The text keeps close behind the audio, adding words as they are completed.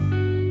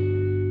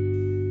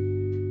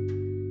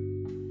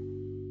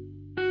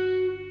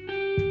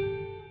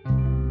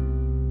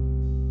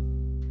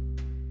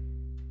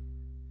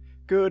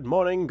Good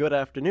morning, good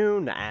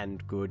afternoon,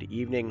 and good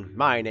evening.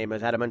 My name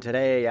is Adam, and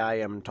today I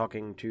am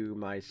talking to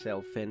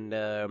myself.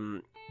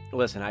 And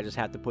listen, I just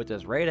have to put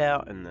this right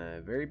out in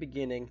the very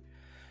beginning.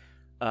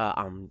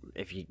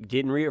 If you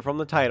didn't read it from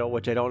the title,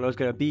 which I don't know is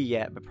going to be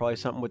yet, but probably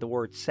something with the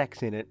word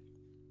sex in it,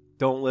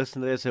 don't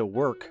listen to this at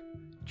work,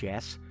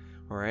 Jess,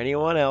 or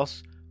anyone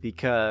else,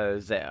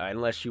 because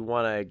unless you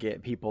want to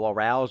get people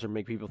aroused or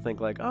make people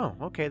think like, oh,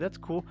 okay, that's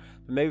cool.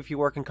 But maybe if you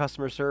work in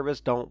customer service,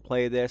 don't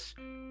play this.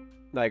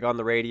 Like on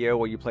the radio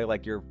where you play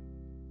like your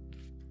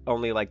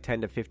only like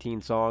 10 to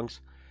 15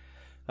 songs.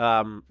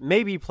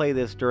 Maybe play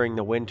this during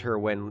the winter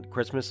when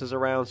Christmas is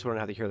around, so we don't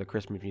have to hear the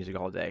Christmas music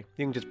all day.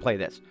 You can just play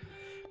this.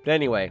 But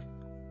anyway,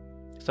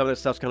 some of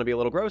this stuff's going to be a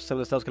little gross. Some of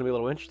this stuff's going to be a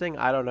little interesting.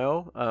 I don't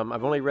know.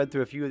 I've only read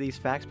through a few of these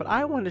facts, but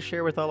I wanted to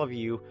share with all of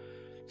you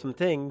some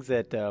things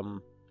that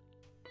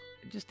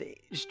just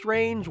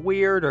strange,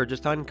 weird, or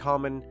just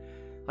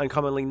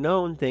uncommonly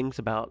known things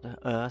about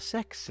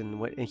sex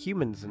and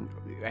humans and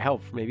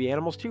hell, maybe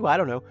animals too. I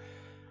don't know.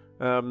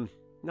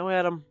 No,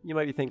 Adam, you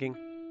might be thinking,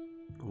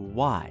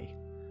 why?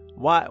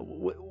 Why?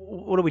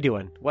 What are we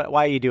doing? Why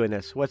are you doing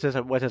this? What's this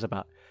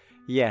about?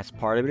 Yes,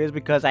 part of it is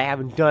because I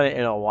haven't done it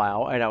in a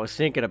while, and I was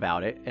thinking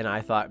about it, and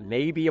I thought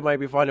maybe it might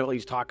be fun to at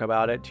least talk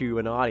about it to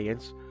an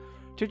audience,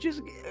 to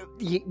just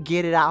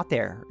get it out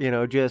there,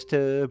 just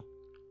to...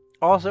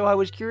 Also, I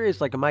was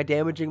curious, like, am I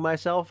damaging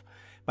myself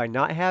by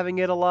not having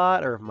it a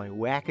lot, or am I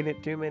whacking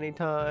it too many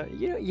times?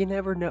 You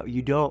never know.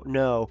 You don't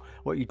know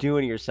what you're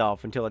doing to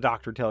yourself until a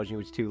doctor tells you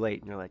it's too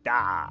late, and you're like,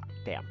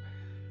 damn.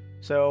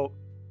 So,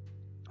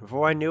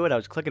 before I knew it, I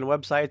was clicking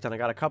websites, and I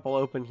got a couple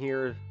open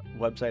here,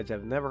 websites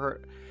I've never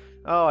heard.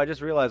 Oh, I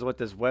just realized what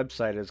this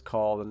website is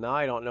called, and now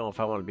I don't know if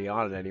I want to be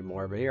on it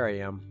anymore, but here I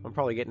am. I'm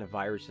probably getting a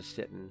virus just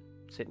sitting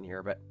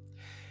here, but...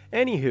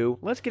 Anywho,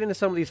 let's get into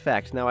some of these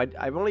facts. Now,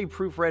 I've only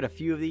proofread a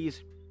few of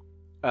these,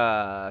 so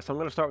I'm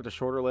going to start with the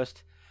shorter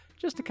list,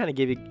 just to kind of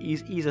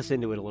ease us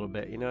into it a little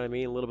bit. You know what I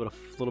mean? A little bit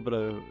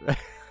of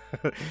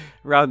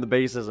round the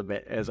bases a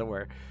bit, as it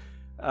were.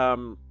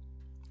 So,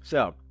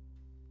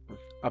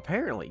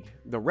 apparently,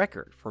 the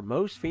record for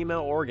most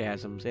female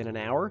orgasms in an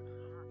hour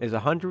is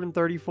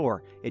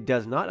 134. It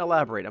does not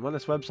elaborate. I'm on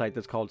this website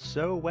that's called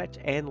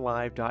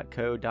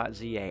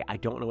sowetandlive.co.za. I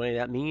don't know what any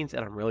of that means,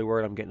 and I'm really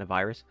worried I'm getting a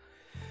virus.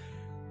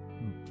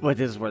 But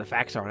this is where the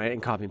facts are, and I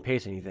didn't copy and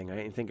paste anything. I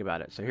didn't think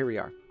about it, so here we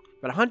are.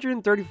 But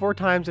 134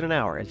 times in an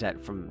hour. Is that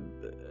from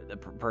the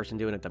person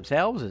doing it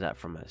themselves? Is that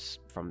from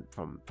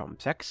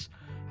sex?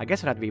 I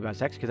guess it'd have to be about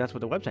sex, because that's what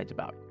the website's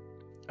about.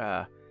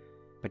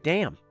 But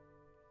damn.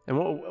 And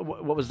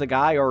what was the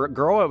guy or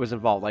girl that was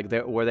involved? Like,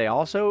 were they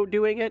also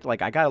doing it?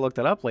 Like, I gotta look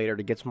that up later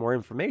to get some more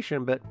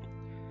information, but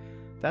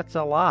that's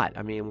a lot.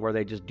 I mean, were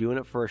they just doing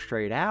it for a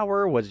straight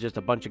hour? Was it just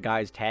a bunch of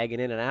guys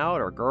tagging in and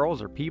out, or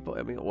girls, or people?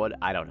 I mean, what?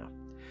 I don't know.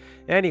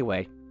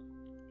 Anyway,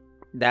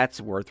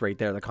 that's worth right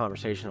there, the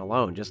conversation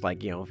alone. Just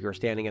like, if you're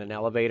standing in an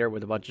elevator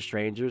with a bunch of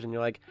strangers and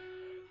you're like,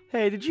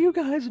 hey, did you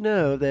guys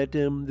know that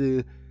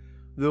the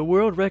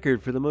world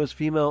record for the most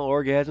female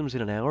orgasms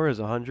in an hour is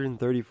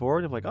 134?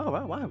 And I'm like, oh,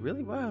 wow,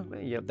 really? Wow.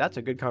 Yeah, that's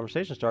a good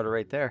conversation starter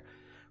right there.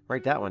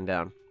 Write that one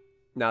down.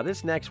 Now,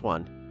 this next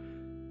one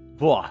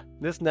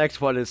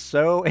is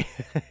so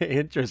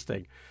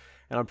interesting.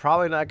 And I'm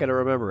probably not going to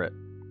remember it.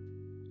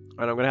 And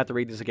I'm going to have to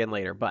read this again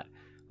later, but...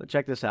 Let's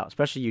check this out,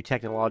 especially you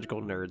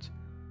technological nerds.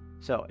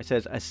 So, it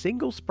says, a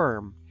single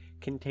sperm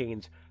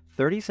contains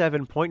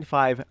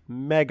 37.5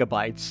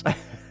 megabytes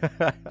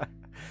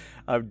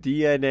of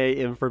DNA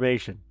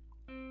information.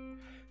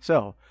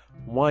 So,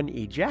 one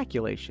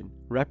ejaculation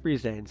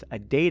represents a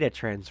data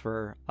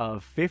transfer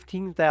of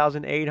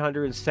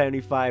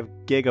 15,875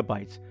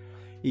 gigabytes,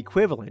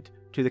 equivalent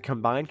to the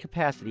combined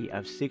capacity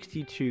of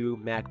 62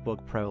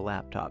 MacBook Pro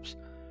laptops.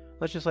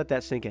 Let's just let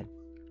that sink in.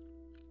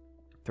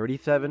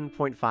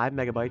 37.5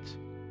 megabytes,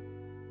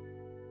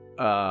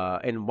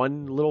 and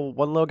one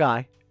little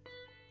guy,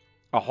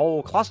 a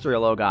whole cluster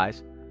of little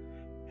guys,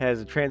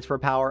 has a transfer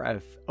power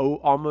of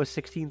almost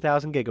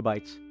 16,000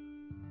 gigabytes,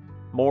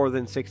 more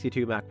than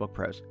 62 MacBook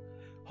Pros.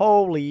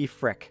 Holy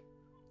frick!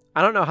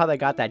 I don't know how they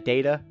got that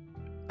data,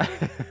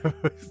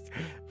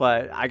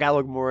 but I gotta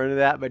look more into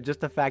that. But just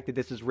the fact that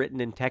this is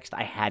written in text,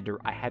 I had to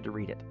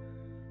read it.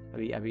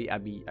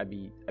 I'd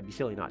be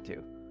silly not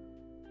to.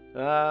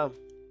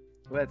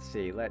 Let's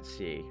see.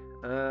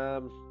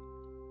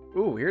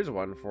 Here's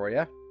one for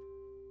you.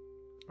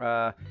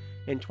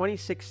 In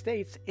 26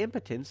 states,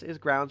 impotence is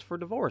grounds for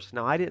divorce.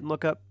 Now, I didn't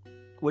look up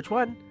which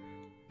one,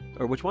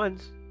 or which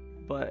ones,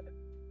 but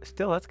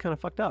still, that's kind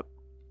of fucked up.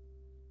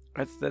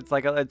 That's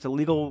like it's a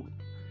legal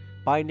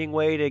binding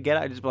way to get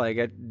out. Just like,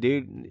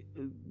 dude,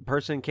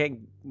 person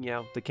can't,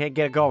 they can't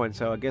get it going,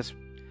 so I guess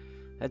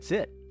that's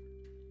it.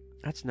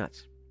 That's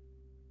nuts.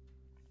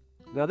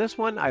 Now, this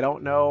one, I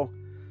don't know.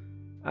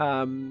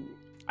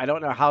 I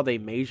don't know how they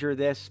measure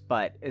this,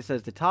 but it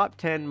says the top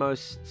 10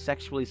 most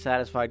sexually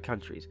satisfied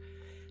countries.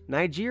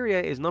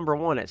 Nigeria is number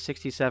 1 at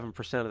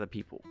 67% of the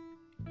people.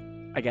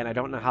 Again, I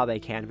don't know how they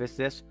canvass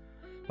this,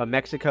 but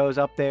Mexico's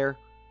up there.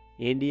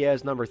 India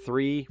is number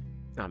 3.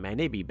 Oh man,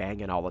 they be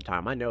banging all the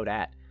time. I know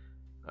that.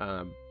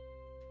 Um,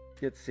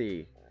 let's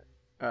see.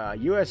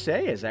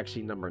 USA is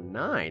actually number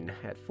 9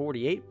 at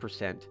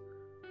 48%,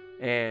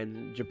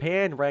 and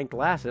Japan ranked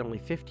last at only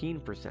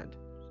 15%.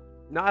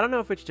 Now, I don't know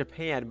if it's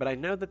Japan, but I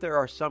know that there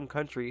are some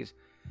countries.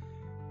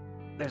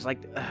 There's like,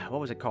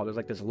 what was it called? There's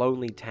like this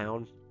lonely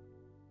town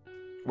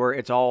where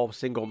it's all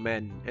single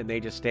men, and they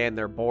just stand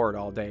there bored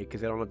all day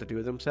because they don't know what to do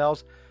with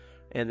themselves.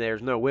 And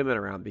there's no women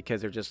around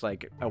because they're just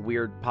like a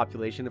weird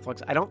population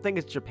influx. I don't think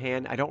it's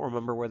Japan. I don't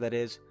remember where that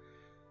is.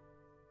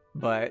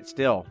 But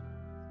still,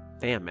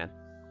 damn, man.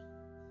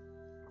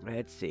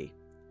 Let's see.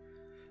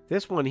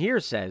 This one here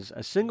says,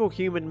 a single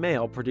human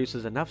male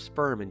produces enough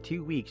sperm in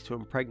 2 weeks to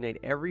impregnate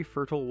every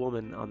fertile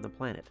woman on the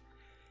planet.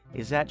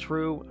 Is that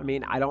true? I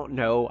mean, I don't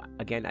know.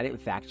 Again, I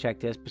didn't fact check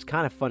this, but it's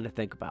kind of fun to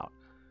think about.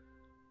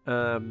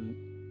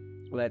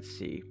 Let's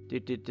see.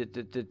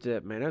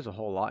 Man, there's a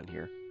whole lot in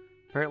here.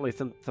 Apparently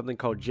something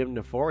called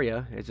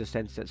gymnophoria is a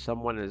sense that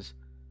someone is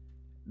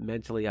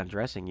mentally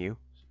undressing you.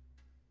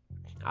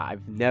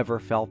 I've never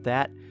felt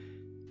that.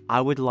 I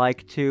would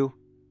like to.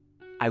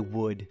 I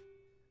would.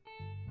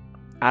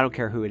 I don't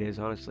care who it is,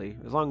 honestly.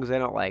 As long as they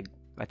don't, like,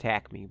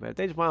 attack me. But if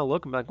they just want to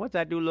look and be like, what's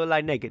that dude look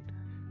like naked?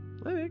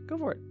 Okay, go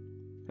for it.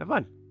 Have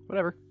fun.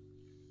 Whatever.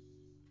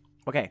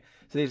 Okay,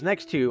 so these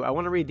next two, I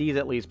want to read these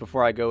at least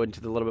before I go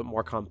into the little bit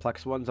more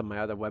complex ones on my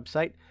other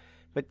website.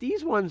 But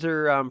these ones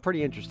are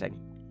pretty interesting.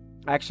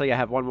 Actually, I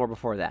have one more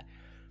before that.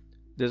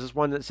 There's this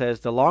one that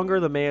says, the longer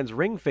the man's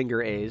ring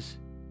finger is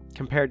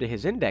compared to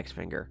his index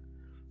finger,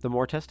 the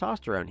more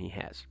testosterone he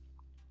has.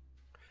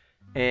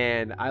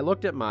 And I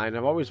looked at mine.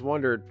 I've always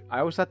wondered, I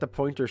always thought the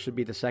pointer should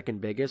be the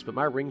second biggest, but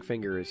my ring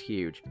finger is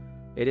huge.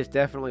 It is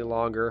definitely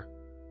longer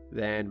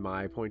than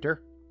my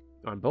pointer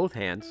on both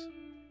hands.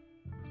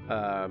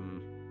 Not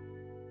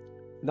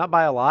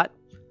by a lot,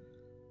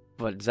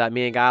 but does that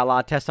mean I got a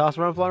lot of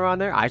testosterone floating around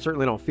there? I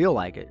certainly don't feel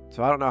like it,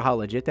 so I don't know how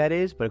legit that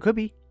is, but it could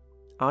be.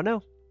 I don't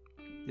know.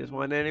 Just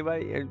want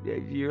anybody,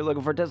 if you're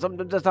looking for some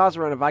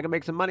testosterone, if I can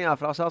make some money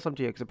off it, I'll sell some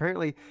to you, because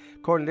apparently,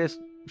 according to this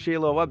shitty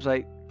little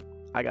website,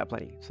 I got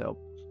plenty. So,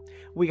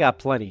 we got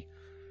plenty.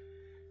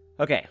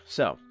 Okay,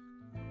 so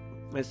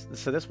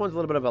this one's a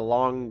little bit of a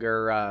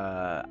longer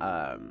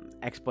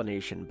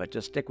explanation, but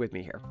just stick with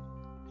me here.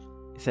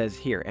 It says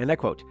here, and I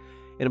quote,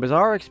 in a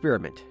bizarre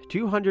experiment,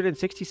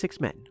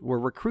 266 men were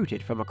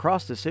recruited from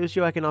across the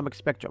socioeconomic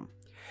spectrum.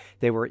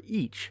 They were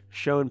each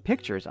shown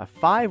pictures of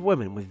 5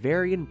 women with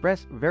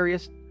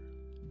various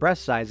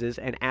breast sizes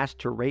and asked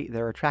to rate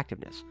their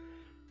attractiveness.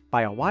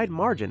 By a wide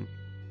margin,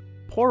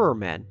 poorer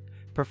men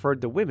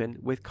preferred the women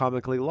with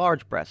comically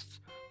large breasts,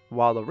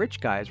 while the rich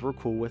guys were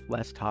cool with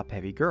less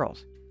top-heavy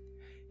girls.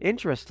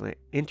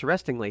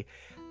 Interestingly,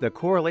 the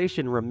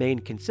correlation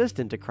remained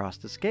consistent across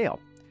the scale.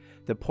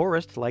 The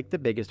poorest liked the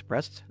biggest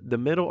breasts, the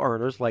middle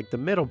earners liked the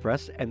middle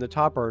breasts, and the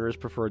top earners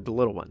preferred the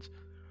little ones.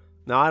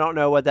 Now, I don't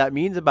know what that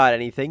means about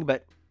anything,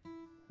 but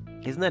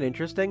isn't that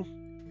interesting?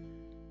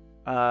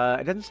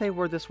 It doesn't say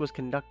where this was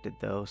conducted,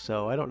 though,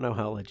 so I don't know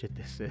how legit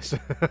this is.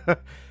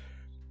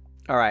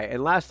 All right,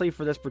 and lastly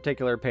for this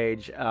particular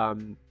page,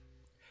 it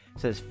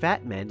says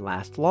fat men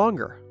last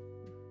longer.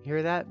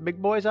 Hear that, big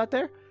boys out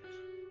there?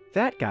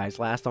 Fat guys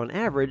last on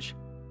average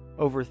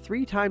over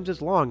 3 times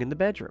as long in the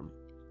bedroom.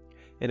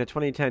 In a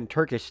 2010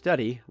 Turkish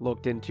study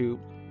looked into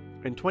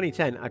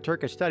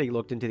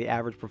the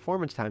average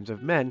performance times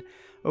of men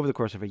over the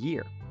course of a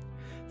year.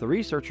 The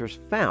researchers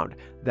found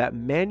that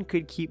men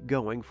could keep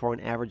going for an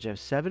average of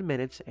 7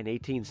 minutes and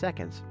 18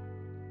 seconds,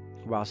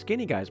 while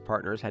skinny guys'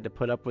 partners had to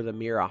put up with a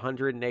mere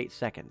 108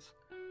 seconds.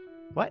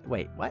 What?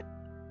 Wait, what?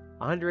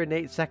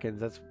 108 seconds?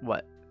 That's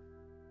what?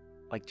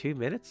 Like 2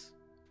 minutes?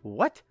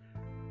 What?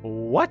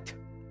 What?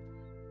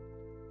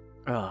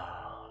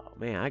 Oh,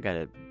 man, I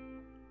gotta...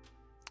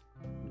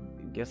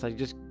 Guess I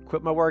just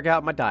quit my workout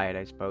and my diet,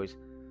 I suppose.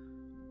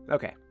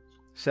 Okay,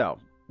 so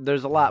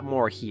there's a lot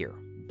more here,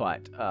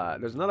 but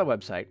there's another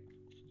website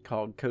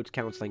called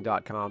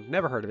coachcounseling.com.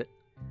 Never heard of it.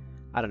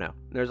 I don't know.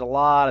 There's a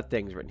lot of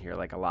things written here,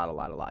 like a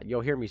lot.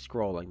 You'll hear me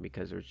scrolling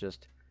because there's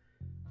just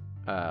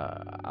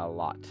a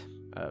lot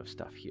of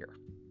stuff here.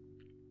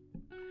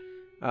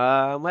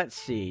 Let's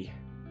see.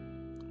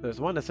 There's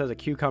one that says a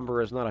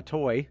cucumber is not a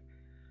toy.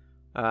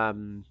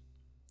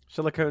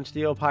 Silicone,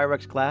 steel,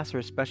 Pyrex glass,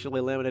 or specially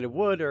laminated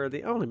wood are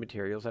the only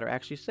materials that are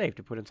actually safe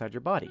to put inside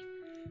your body,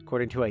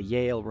 according to a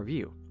Yale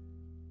review.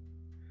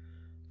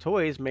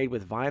 Toys made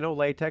with vinyl,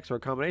 latex, or a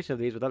combination of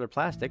these with other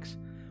plastics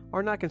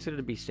are not considered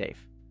to be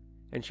safe,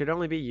 and should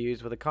only be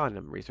used with a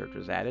condom,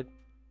 researchers added.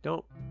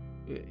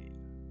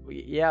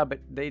 Yeah,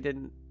 but they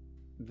didn't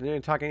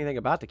talk anything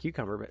about the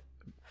cucumber, but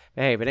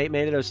hey, if it ain't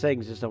made of those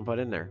things, just don't put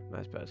it in there,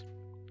 I suppose.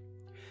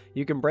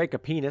 You can break a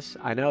penis.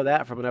 I know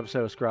that from an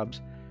episode of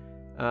Scrubs.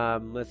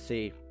 Let's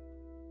see.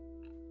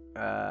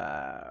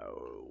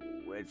 Oh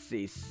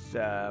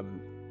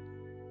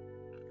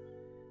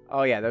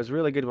yeah, there's a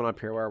really good one up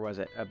here. Where was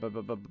it? It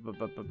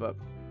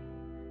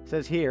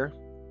says here.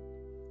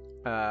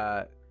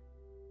 Where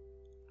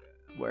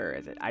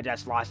is it? I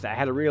just lost it. I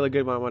had a really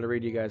good one I wanted to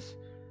read to you guys.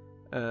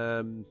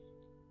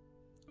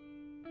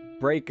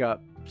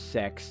 breakup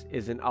sex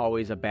isn't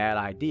always a bad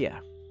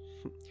idea.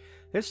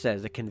 This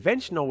says the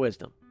conventional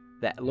wisdom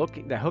that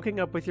hooking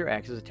up with your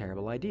ex is a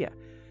terrible idea.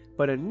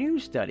 But a new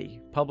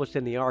study published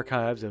in the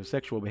Archives of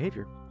Sexual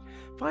Behavior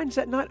finds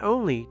that not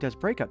only does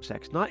breakup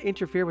sex not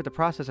interfere with the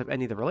process of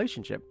ending the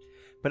relationship,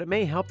 but it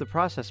may help the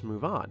process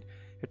move on.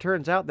 It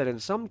turns out that in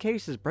some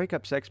cases,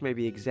 breakup sex may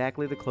be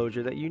exactly the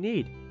closure that you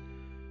need.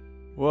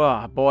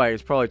 Whoa, boy,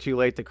 it's probably too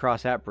late to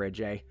cross that bridge,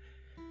 eh?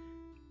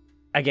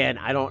 Again,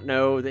 I don't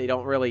know. They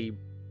don't really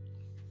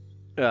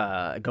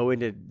go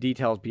into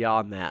details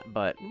beyond that,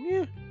 but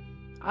yeah,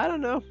 I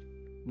don't know.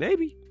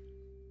 Maybe.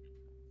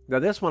 Now,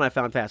 this one I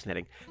found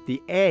fascinating.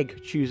 The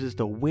egg chooses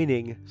the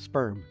winning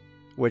sperm,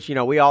 which,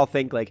 we all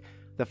think like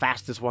the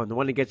fastest one, the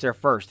one that gets there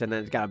first, and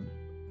then it's got to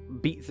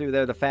beat through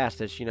there the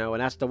fastest, and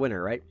that's the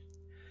winner, right?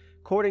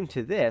 According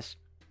to this,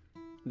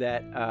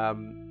 that,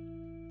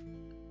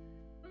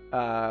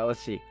 let's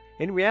see.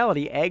 In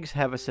reality, eggs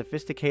have a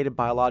sophisticated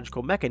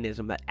biological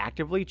mechanism that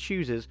actively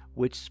chooses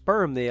which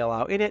sperm they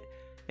allow in it,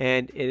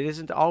 and it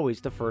isn't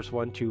always the first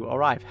one to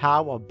arrive.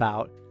 How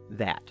about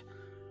that?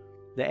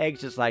 The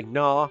egg's just like,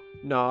 nah,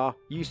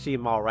 you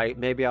seem all right.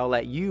 Maybe I'll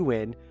let you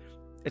in.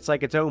 It's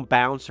like its own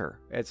bouncer.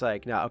 It's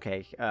like, no,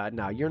 okay,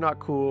 no, you're not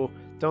cool.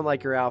 Don't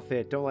like your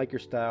outfit. Don't like your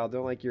style.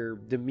 Don't like your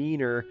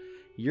demeanor.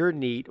 You're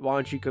neat. Why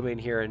don't you come in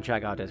here and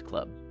check out this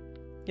club?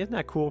 Isn't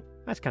that cool?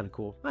 That's kind of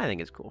cool. I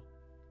think it's cool.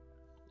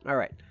 All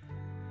right.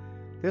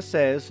 This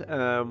says,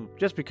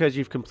 just because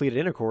you've completed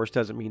intercourse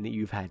doesn't mean that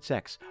you've had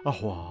sex. Oh,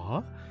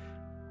 what?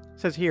 It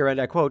says here, and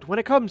I quote, when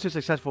it comes to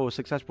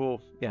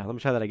successful, yeah, let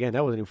me try that again.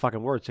 That wasn't even a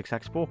fucking word,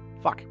 successful.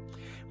 Fuck.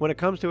 When it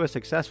comes to a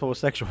successful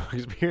sexual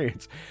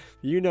experience,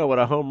 you know what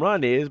a home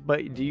run is,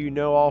 but do you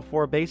know all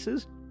 4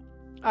 bases?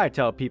 I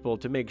tell people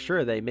to make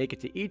sure they make it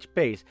to each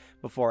base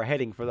before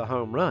heading for the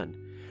home run.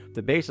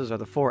 The bases are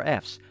the 4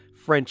 F's: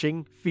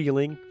 Frenching,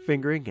 feeling,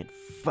 fingering, and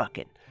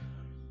fucking.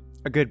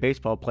 A good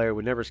baseball player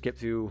would never skip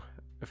through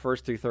the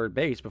first through third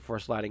base before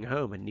sliding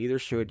home, and neither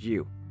should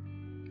you.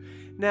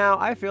 Now,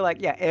 I feel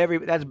like, yeah,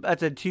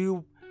 that's a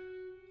 2.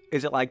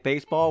 Is it like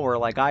baseball where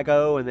like I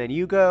go and then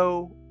you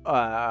go?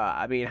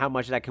 I mean, how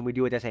much of that can we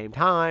do at the same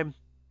time?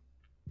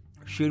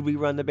 Should we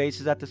run the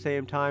bases at the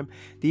same time?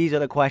 These are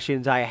the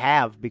questions I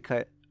have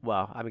because,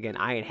 well, again,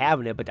 I ain't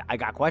having it, but I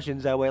got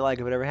questions that way. Like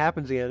if it ever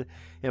happens again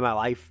in my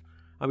life,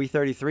 I'll be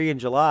 33 in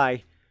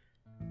July.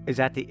 Is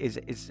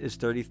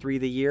 33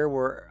 the year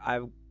where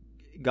I've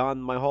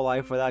gone my whole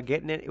life without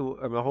getting it,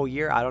 or my whole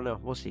year? I don't know.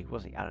 We'll see. I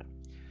don't know.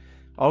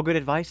 All good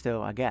advice,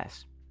 though, I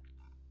guess.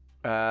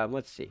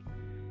 Let's see.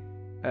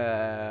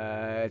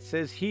 It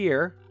says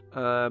here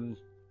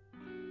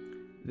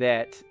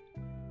that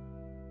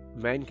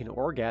men can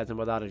orgasm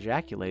without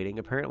ejaculating.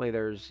 Apparently,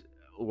 there's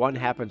one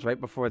happens right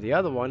before the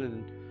other one,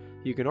 and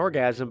you can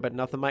orgasm, but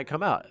nothing might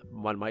come out.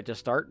 One might just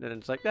start, and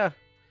it's like, I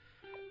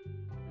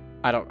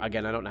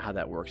don't know how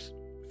that works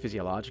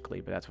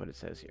physiologically, but that's what it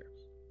says here.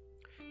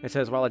 It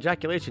says, while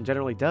ejaculation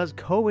generally does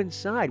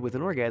coincide with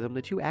an orgasm,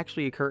 the two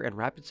actually occur in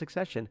rapid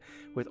succession,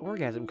 with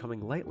orgasm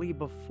coming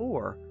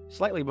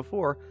slightly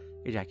before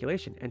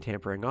ejaculation and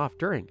tapering off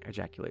during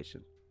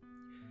ejaculation.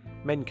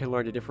 Men can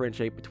learn to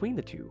differentiate between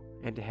the two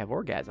and to have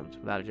orgasms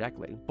without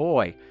ejaculating.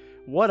 Boy,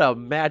 what a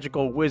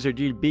magical wizard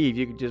you'd be if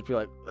you could just be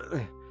like,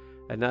 ugh,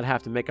 and not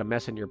have to make a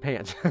mess in your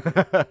pants.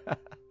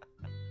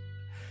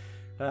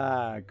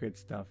 Good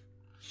stuff.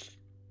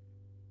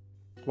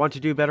 Want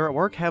to do better at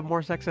work? Have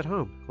more sex at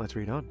home. Let's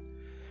read on.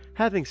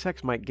 Having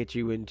sex might get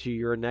you into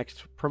your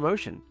next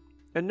promotion.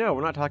 And no,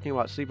 we're not talking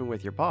about sleeping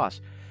with your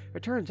boss.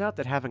 It turns out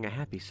that having a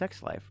happy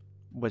sex life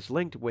was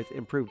linked with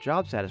improved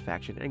job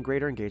satisfaction and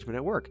greater engagement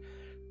at work,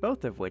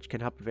 both of which can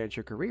help advance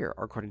your career,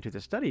 according to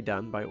the study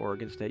done by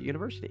Oregon State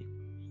University.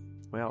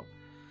 Well,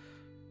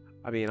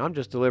 I mean, I'm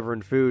just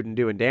delivering food and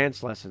doing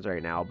dance lessons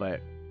right now,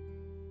 but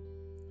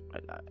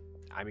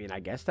I mean,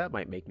 I guess that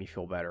might make me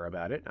feel better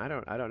about it. I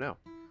don't know.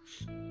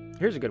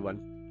 Here's a good one.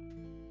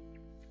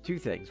 2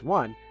 things.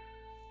 1,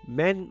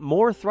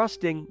 more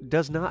thrusting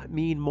does not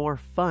mean more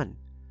fun.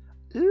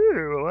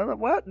 Ooh,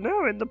 what?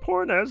 No, in the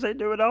pornos, they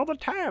do it all the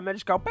time. They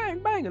just go bang,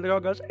 bang, and the girl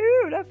goes,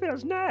 ooh, that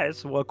feels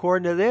nice. Well,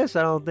 according to this,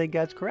 I don't think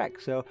that's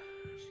correct. So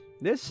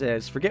this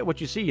says, forget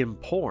what you see in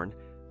porn.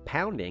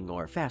 Pounding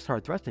or fast,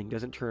 hard thrusting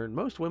doesn't turn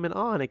most women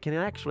on. It can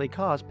actually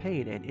cause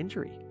pain and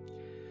injury.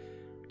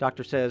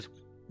 Doctor says,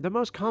 the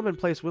most common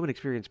place women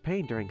experience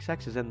pain during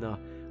sex is in the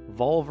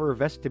vulvar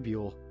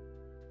vestibule.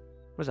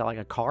 Was that like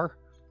a car?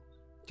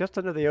 Just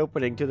under the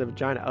opening to the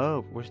vagina.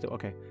 Oh, we're still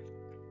okay.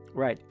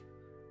 Right.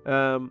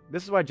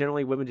 This is why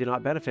generally women do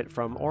not benefit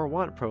from or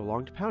want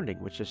prolonged pounding,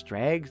 which just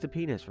drags the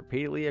penis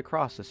repeatedly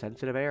across the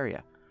sensitive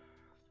area,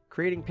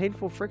 creating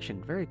painful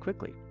friction very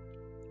quickly.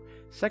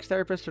 Sex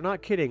therapists are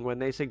not kidding when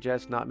they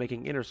suggest not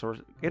making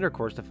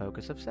intercourse the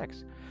focus of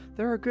sex.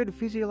 There are good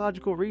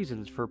physiological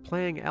reasons for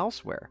playing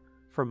elsewhere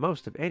for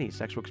most of any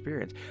sexual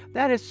experience.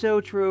 That is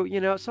so true.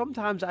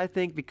 Sometimes I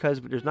think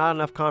because there's not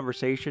enough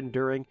conversation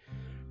during...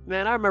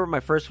 Man, I remember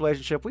my first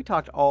relationship. We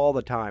talked all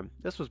the time.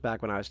 This was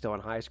back when I was still in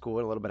high school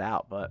and a little bit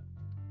out, but,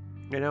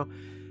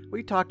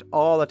 we talked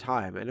all the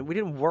time, and we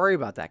didn't worry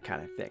about that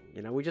kind of thing.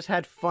 You know, we just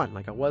had fun.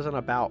 Like, it wasn't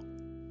about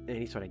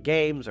any sort of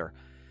games or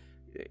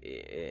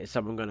is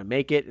someone going to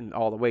make it and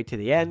all the way to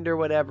the end or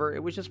whatever.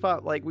 It was just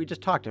about, like, we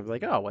just talked to him,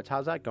 like, oh,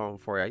 how's that going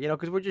for you? You know,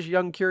 because we're just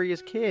young,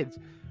 curious kids,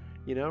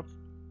 you know?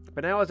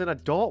 But now as an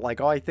adult,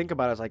 like, all I think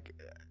about is, like,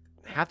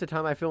 half the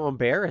time I feel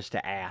embarrassed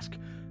to ask.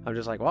 I'm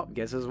just like, well,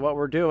 guess this is what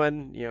we're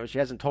doing. You know, she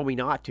hasn't told me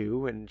not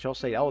to, and she'll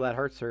say, oh, that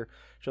hurts her.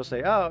 She'll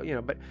say, oh, you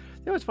know, but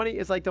you know what's funny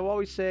is, like, they'll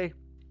always say,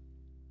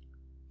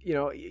 you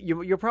know,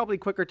 you're probably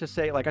quicker to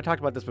say, like, I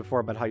talked about this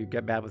before about how you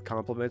get bad with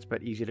compliments,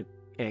 but easy to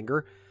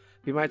anger.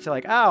 You might say,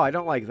 like, oh, I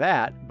don't like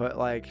that, but,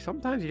 like,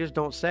 sometimes you just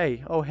don't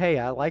say, oh, hey,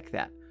 I like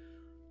that.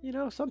 You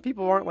know, some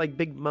people aren't, like,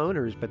 big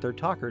moaners, but they're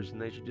talkers,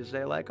 and they should just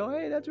say, like, oh,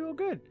 hey, that's real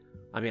good.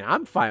 I mean,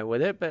 I'm fine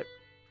with it, but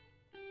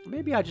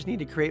maybe I just need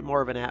to create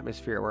more of an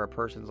atmosphere where a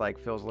person's, like,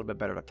 feels a little bit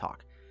better to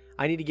talk.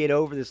 I need to get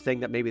over this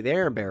thing that maybe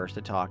they're embarrassed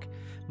to talk,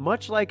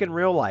 much like in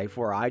real life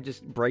where I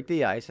just break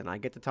the ice and I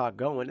get to talk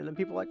going, and then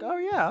people are like, oh,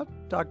 yeah, I'll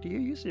talk to you.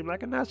 You seem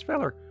like a nice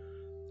feller.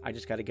 I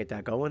just got to get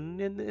that going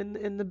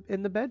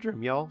in the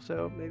bedroom, y'all,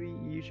 so maybe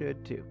you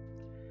should too.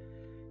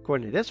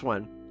 According to this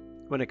one,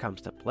 when it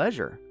comes to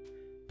pleasure,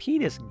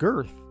 penis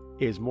girth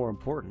is more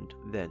important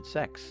than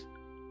sex.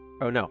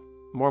 Oh, no,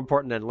 more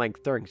important than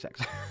length during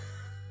sex.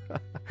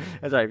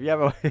 That's right.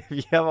 If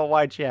you have a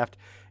wide shaft,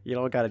 you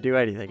don't got to do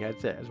anything.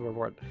 That's it. That's more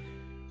important.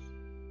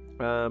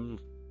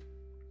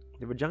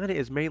 The vagina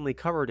is mainly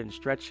covered in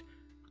stretch.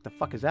 What the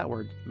fuck is that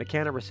word?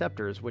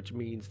 Mechanoreceptors, which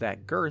means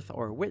that girth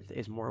or width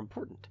is more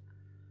important.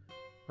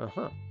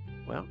 Well,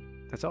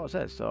 that's all it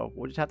says. So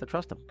we'll just have to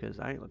trust them because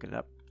I ain't looking it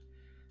up.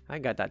 I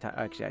ain't got that time.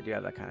 Actually, I do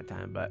have that kind of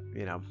time, but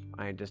you know,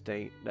 I just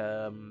ain't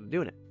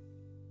doing it.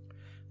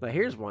 Now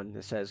here's one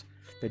that says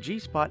the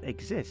G-spot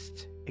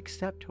exists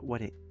except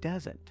when it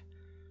doesn't.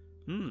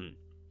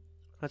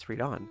 Let's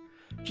read on.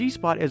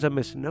 G-spot is a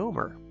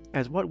misnomer,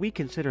 as what we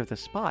consider the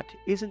spot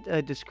isn't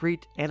a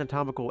discrete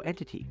anatomical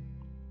entity.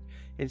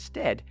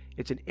 Instead,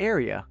 it's an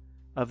area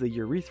of the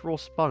urethral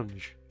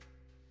sponge,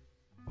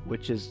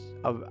 which is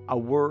a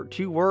word,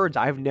 two words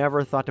I've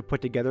never thought to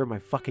put together in my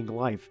fucking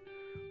life.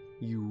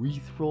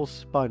 Urethral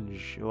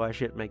sponge. Oh, I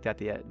shouldn't make that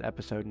the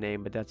episode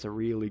name, but that's a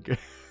really good...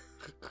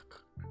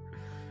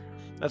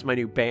 That's my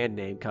new band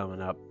name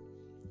coming up.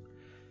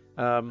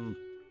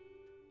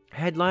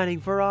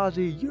 Headlining for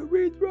Ozzy,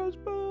 urethral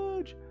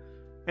sponge.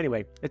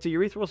 Anyway, it's a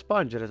urethral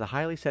sponge that is a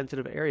highly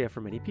sensitive area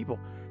for many people,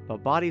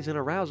 but bodies in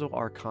arousal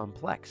are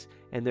complex,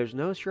 and there's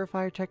no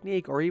surefire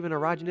technique or even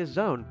erogenous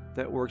zone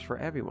that works for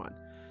everyone.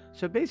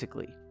 So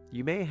basically,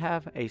 you may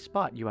have a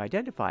spot you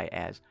identify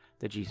as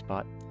the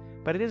G-spot,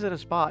 but it isn't a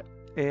spot,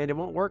 and it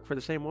won't work for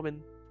the same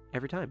woman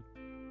every time.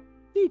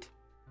 Neat.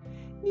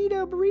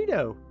 Neato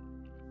burrito.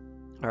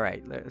 All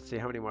right, let's see.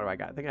 How many more do I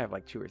got? I think I have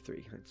like 2 or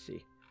 3. Let's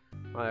see.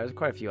 Well, there's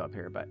quite a few up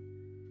here, but...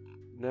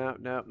 No,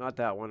 not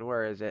that one.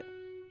 Where is it?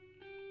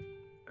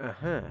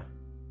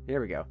 Here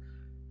we go.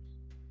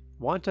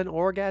 Want an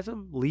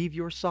orgasm? Leave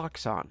your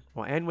socks on.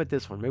 We'll end with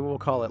this one. Maybe we'll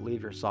call it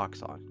Leave Your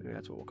Socks On. Maybe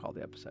that's what we'll call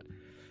the episode.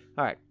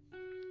 All right.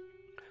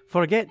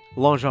 Forget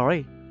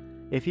lingerie.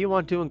 If you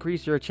want to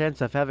increase your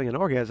chance of having an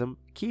orgasm,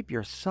 keep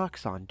your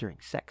socks on during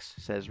sex,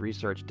 says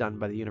research done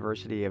by the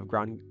University of I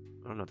don't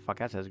know what the fuck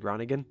that says.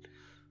 Groningen.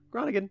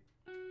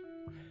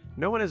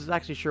 No one is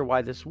actually sure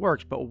why this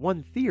works, but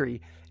one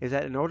theory is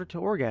that in order to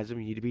orgasm,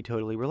 you need to be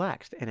totally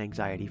relaxed and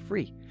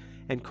anxiety-free.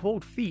 And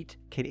cold feet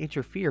can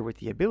interfere with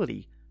the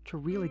ability to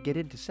really get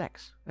into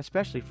sex,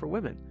 especially for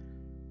women.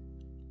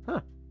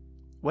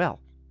 Well,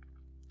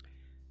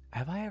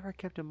 have I ever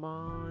kept them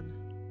on?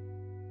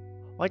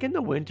 Like in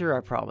the winter,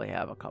 I probably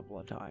have a couple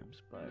of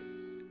times, but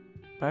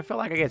I feel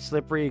like I get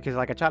slippery because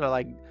like I try to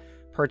like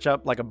perch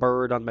up like a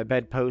bird on my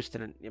bedpost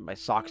and my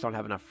socks don't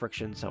have enough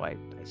friction, so I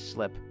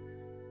slip.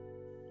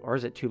 Or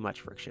is it too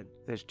much friction?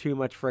 There's too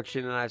much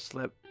friction and I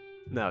slip.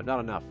 No, not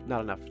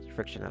enough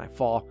friction and I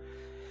fall.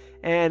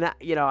 And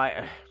you know,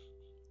 I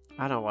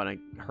don't want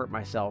to hurt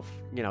myself,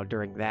 you know,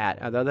 during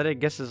that. Although that I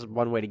guess is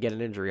one way to get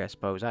an injury, I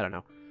suppose. I don't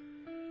know.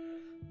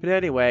 But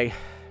anyway,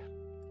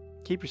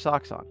 keep your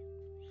socks on.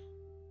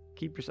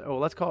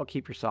 Let's call it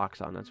keep your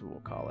socks on. That's what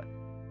we'll call it.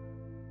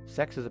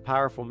 Sex is a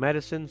powerful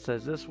medicine,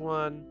 says this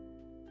one.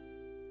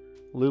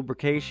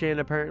 Lubrication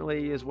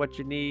apparently is what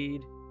you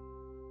need.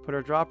 Put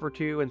a drop or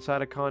 2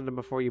 inside a condom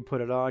before you put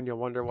it on. You'll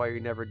wonder why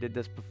you never did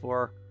this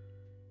before.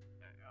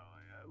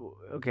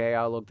 Okay,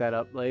 I'll look that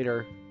up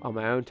later on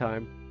my own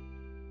time.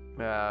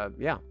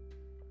 Yeah.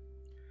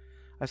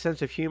 A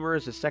sense of humor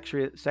is the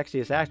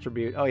sexiest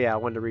attribute. Oh yeah, I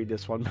wanted to read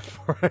this one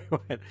before I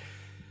went.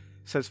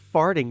 It says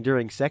farting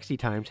during sexy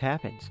times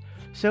happens.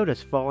 So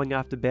does falling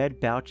off the bed,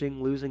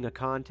 belching, losing a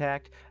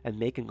contact, and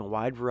making a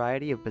wide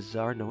variety of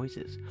bizarre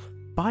noises.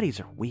 Bodies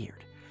are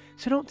weird,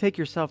 so don't take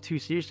yourself too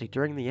seriously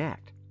during the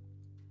act.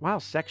 While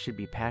sex should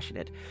be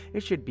passionate,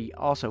 it should be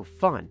also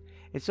fun,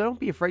 and so don't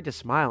be afraid to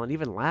smile and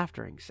even laugh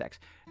during sex,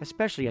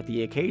 especially at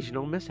the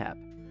occasional mishap.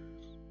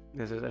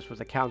 This was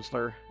a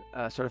counselor,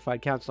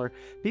 certified counselor.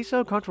 Be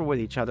so comfortable with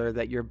each other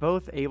that you're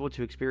both able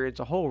to experience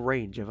a whole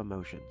range of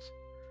emotions.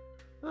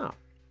 Oh,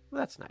 Well,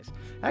 that's nice.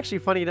 Actually,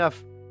 funny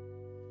enough,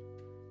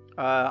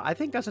 I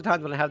think that's the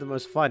times when I have the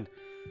most fun.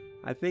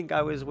 I think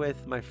I was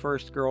with my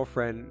first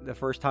girlfriend the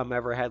first time I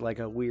ever had like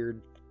a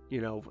weird,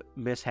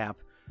 mishap,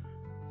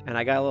 and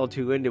I got a little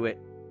too into it,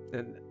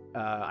 and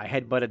I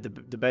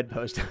headbutted the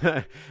bedpost,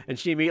 and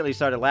she immediately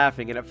started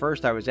laughing. And at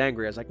first I was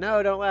angry. I was like,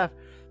 "No, don't laugh!"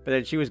 But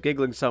then she was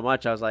giggling so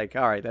much, I was like,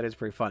 "All right, that is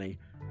pretty funny."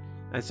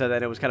 And so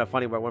then it was kind of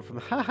funny where I went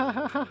from ha ha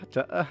ha ha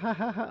to ha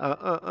ha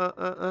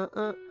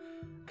ha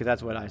because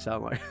that's what I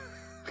sound like.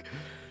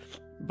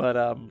 But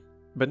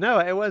no,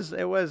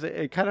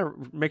 it kind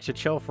of makes you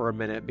chill for a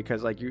minute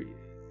because like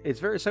it's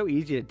so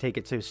easy to take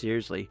it so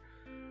seriously.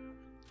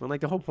 When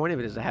like the whole point of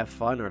it is to have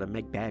fun or to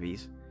make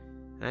babbies.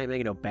 And I ain't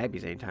making no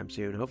babbies anytime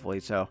soon, hopefully.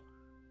 So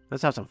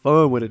let's have some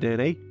fun with it, then,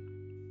 eh?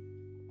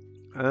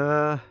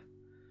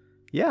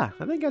 Yeah,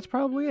 I think that's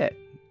probably it.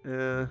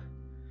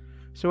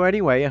 So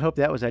anyway, I hope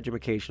that was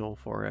educational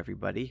for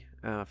everybody.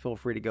 Feel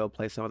free to go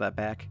play some of that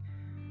back.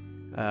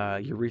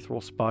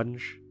 Urethral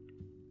sponge,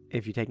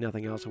 if you take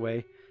nothing else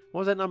away.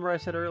 What was that number I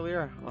said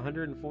earlier?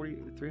 140,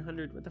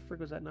 300, what the frick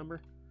was that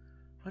number?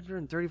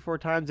 134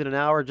 times in an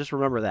hour. Just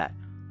remember that.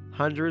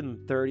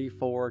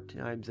 134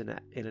 times in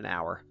an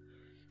hour.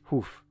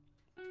 Oof.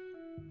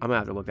 I'm gonna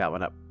have to look that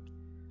one up.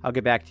 I'll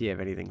get back to you if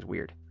anything's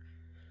weird.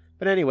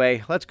 But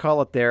anyway, let's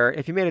call it there.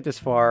 If you made it this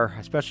far,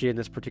 especially in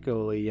this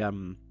particularly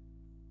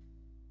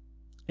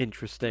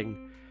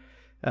interesting,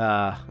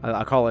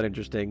 I'll call it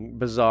interesting,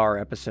 bizarre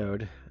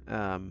episode.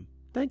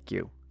 Thank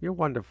you. You're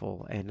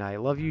wonderful, and I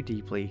love you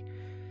deeply.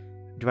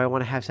 Do I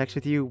want to have sex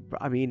with you?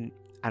 I mean,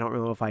 I don't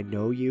know if I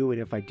know you,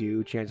 and if I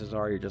do, chances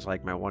are you're just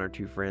like my one or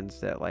two friends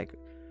that like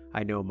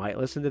I know might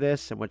listen to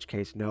this, in which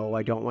case, no,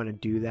 I don't want to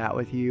do that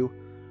with you.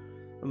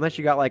 Unless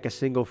you got like a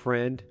single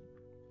friend.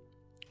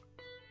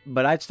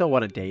 But I'd still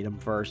want to date them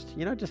first.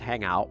 Just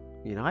hang out.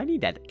 I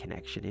need that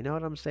connection. You know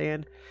what I'm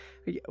saying?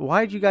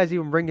 Why did you guys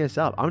even bring this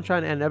up? I'm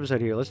trying to end an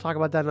episode here. Let's talk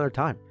about that another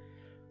time.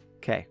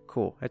 Okay,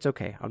 cool. It's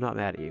okay. I'm not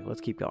mad at you.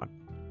 Let's keep going.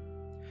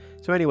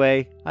 So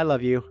anyway, I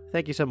love you.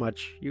 Thank you so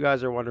much. You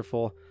guys are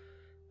wonderful.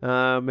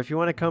 If you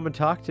want to come and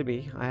talk to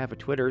me, I have a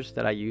Twitters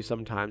that I use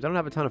sometimes. I don't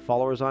have a ton of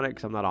followers on it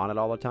because I'm not on it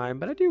all the time,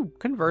 but I do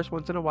converse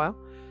once in a while.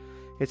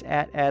 It's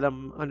at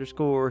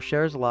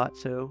Adam_shares a lot,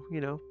 so,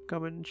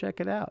 come and check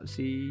it out.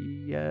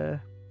 See,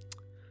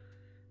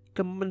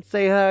 come and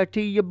say hi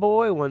to your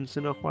boy once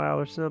in a while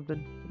or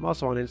something. I'm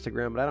also on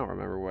Instagram, but I don't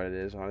remember what it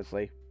is,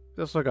 honestly.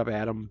 Just look up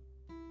Adam.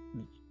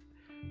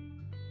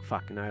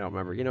 Fucking, I don't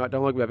remember. You know what?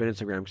 Don't look me up on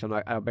Instagram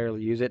because I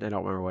barely use it and I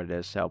don't remember what it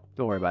is, so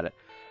don't worry about it.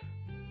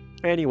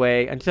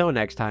 Anyway, until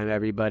next time,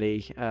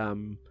 everybody,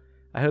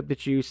 I hope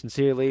that you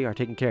sincerely are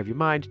taking care of your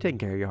mind, taking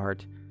care of your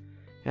heart,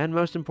 and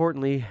most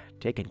importantly,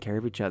 taking care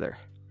of each other.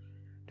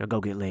 Now go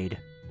get laid.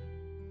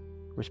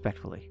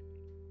 Respectfully.